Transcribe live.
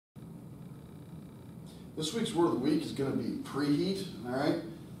This week's word of the week is going to be preheat, all right?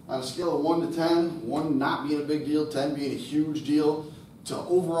 On a scale of 1 to 10, 1 not being a big deal, 10 being a huge deal, to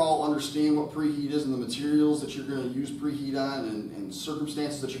overall understand what preheat is and the materials that you're going to use preheat on and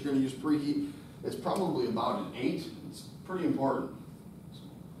circumstances that you're going to use preheat, it's probably about an 8. It's pretty important.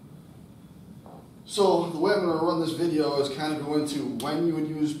 So the way I'm going to run this video is kind of go into when you would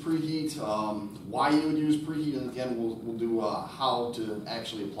use preheat, why you would use preheat, and again we'll do how to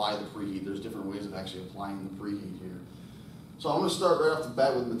actually apply the preheat. There's different ways of actually applying the preheat here. So I'm going to start right off the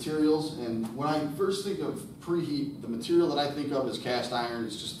bat with materials, and when I first think of preheat, the material that I think of is cast iron.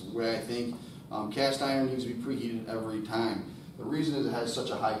 It's just the way I think. Cast iron needs to be preheated every time. The reason is it has such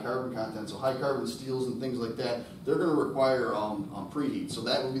a high carbon content, so high carbon steels and things like that, they're going to require preheat. So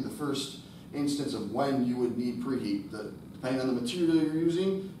that would be the first instance of when you would need preheat. Depending on the material you're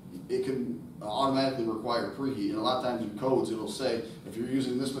using, it can automatically require preheat. And a lot of times in codes it'll say if you're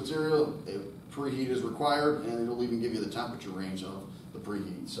using this material, preheat is required, and it'll even give you the temperature range of the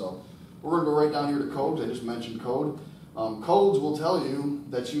preheat. So we're going to go right down here to codes. I just mentioned code. Codes will tell you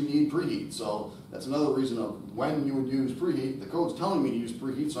that you need preheat. So that's another reason of when you would use preheat. The code's telling me to use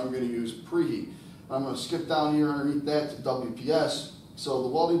preheat, so I'm going to use preheat. I'm going to skip down here underneath that to WPS. So the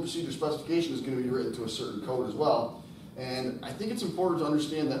welding procedure specification is going to be written to a certain code as well. And I think it's important to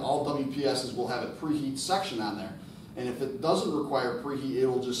understand that all WPSs will have a preheat section on there. And if it doesn't require preheat, it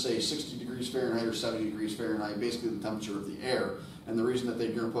will just say 60 degrees Fahrenheit or 70 degrees Fahrenheit, basically the temperature of the air. And the reason that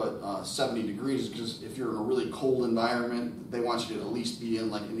they're going to put 70 degrees is because if you're in a really cold environment, they want you to at least be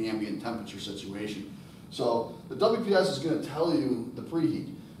in like an ambient temperature situation. So the WPS is going to tell you the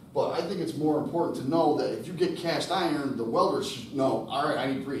preheat. But I think it's more important to know that if you get cast iron, the welders should know, all right,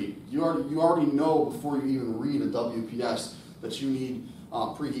 I need preheat. You already know before you even read a WPS that you need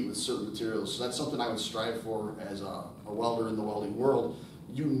preheat with certain materials. So that's something I would strive for as a welder in the welding world.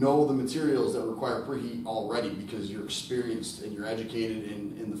 You know the materials that require preheat already because you're experienced and you're educated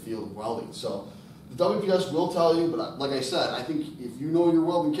in the field of welding. So the WPS will tell you, but like I said, I think if you know you're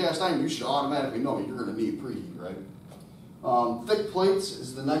welding cast iron, you should automatically know you're going to need preheat, right? Thick plates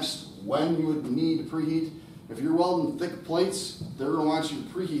is the next when you would need to preheat. If you're welding thick plates, they're going to want you to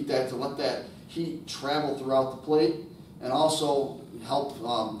preheat that to let that heat travel throughout the plate and also help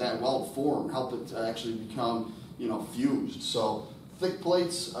that weld form, help it to actually become, fused. So thick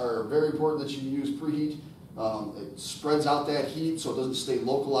plates are very important that you use preheat. It spreads out that heat so it doesn't stay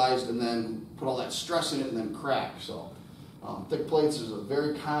localized and then put all that stress in it and then crack. So thick plates is a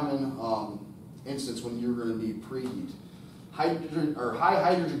very common instance when you're going to need preheat. Hydrogen or high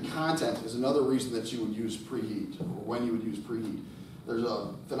hydrogen content is another reason that you would use preheat, or when you would use preheat. There's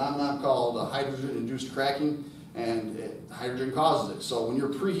a phenomenon called hydrogen-induced cracking, and hydrogen causes it. So when you're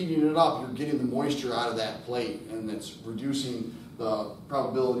preheating it up, you're getting the moisture out of that plate, and it's reducing the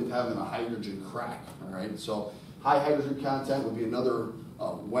probability of having a hydrogen crack. All right. So high hydrogen content would be another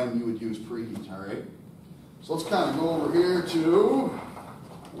when you would use preheat. All right. So let's kind of go over here to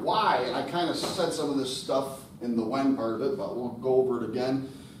why, and I kind of said some of this stuff in the when part of it, but we'll go over it again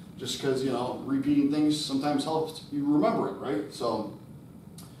just because, repeating things sometimes helps you remember it, right? So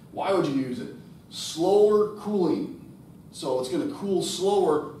why would you use it? Slower cooling. So it's going to cool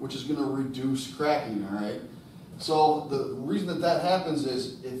slower, which is going to reduce cracking, all right? So the reason that happens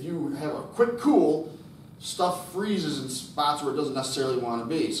is if you have a quick cool, stuff freezes in spots where it doesn't necessarily want to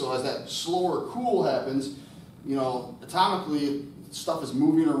be. So as that slower cool happens, atomically, stuff is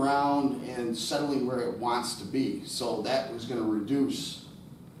moving around and settling where it wants to be. So that is going to reduce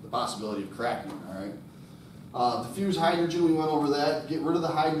the possibility of cracking, all right? Diffuse hydrogen, we went over that. Get rid of the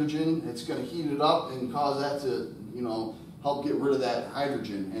hydrogen. It's going to heat it up and cause that to, help get rid of that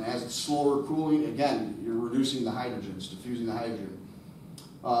hydrogen. And as it's slower cooling, again, you're reducing the hydrogen. It's diffusing the hydrogen.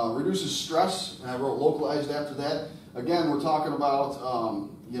 Reduces stress, and I wrote localized after that. Again, we're talking about,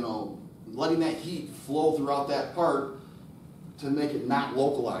 letting that heat flow throughout that part to make it not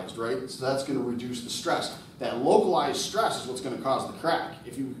localized, right? So that's going to reduce the stress. That localized stress is what's going to cause the crack.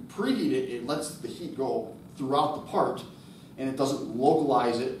 If you preheat it, it lets the heat go throughout the part, and it doesn't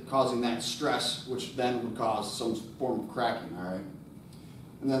localize it, causing that stress, which then would cause some form of cracking, all right?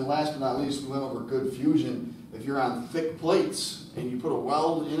 And then last but not least, we went over good fusion. If you're on thick plates and you put a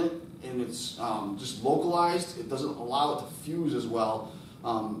weld in it and it's just localized, it doesn't allow it to fuse as well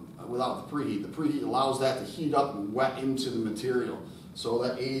without the preheat. The preheat allows that to heat up and wet into the material. So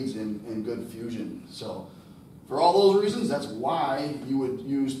that aids in good fusion. So for all those reasons, that's why you would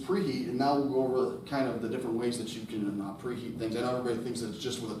use preheat. And now we'll go over kind of the different ways that you can preheat things. I know everybody thinks that it's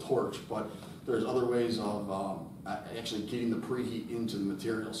just with a torch, but there's other ways of actually getting the preheat into the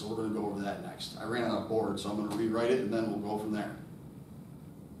material. So we're going to go over that next. I ran out of board, so I'm going to rewrite it and then we'll go from there.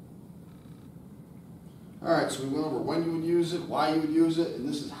 Alright, so we went over when you would use it, why you would use it, and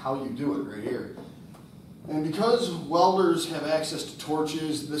this is how you do it right here. And because welders have access to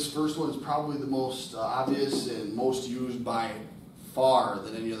torches, this first one is probably the most obvious and most used by far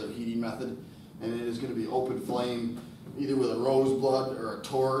than any other heating method. And it is going to be open flame, either with a rose blood or a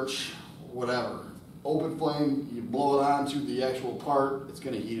torch, whatever. Open flame, you blow it onto the actual part, it's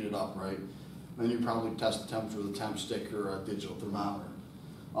going to heat it up, right? Then you probably test the temperature with a temp stick or a digital thermometer.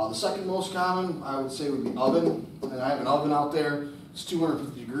 The second most common, I would say, would be oven. And I have an oven out there. It's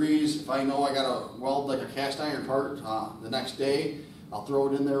 250 degrees. If I know I got to weld like a cast iron part the next day, I'll throw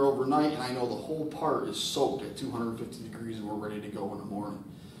it in there overnight, and I know the whole part is soaked at 250 degrees and we're ready to go in the morning.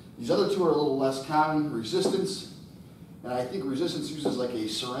 These other two are a little less common. Resistance, and I think resistance uses like a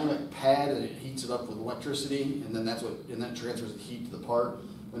ceramic pad and it heats it up with electricity, and then that transfers the heat to the part.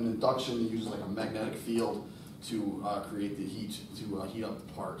 And induction uses like a magnetic field to create the heat to heat up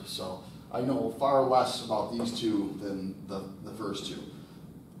the part. So I know far less about these two than the first two.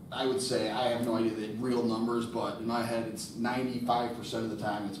 I would say I have no idea the real numbers, but in my head it's 95% of the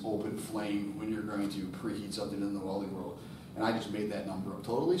time it's open flame when you're going to preheat something in the welding world. And I just made that number up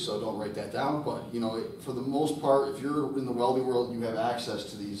totally, so don't write that down. But you know, for the most part, if you're in the welding world, you have access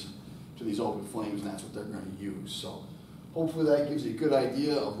to these open flames, and that's what they're going to use. So hopefully that gives you a good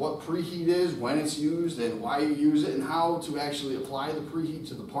idea of what preheat is, when it's used, and why you use it, and how to actually apply the preheat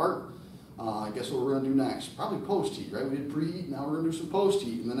to the part. I guess what we're going to do next, probably post-heat, right? We did preheat, now we're going to do some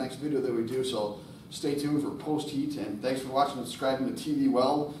post-heat in the next video that we do, so stay tuned for post-heat, and thanks for watching and subscribing to TV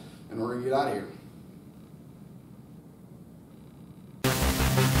Weld, and we're going to get out of here.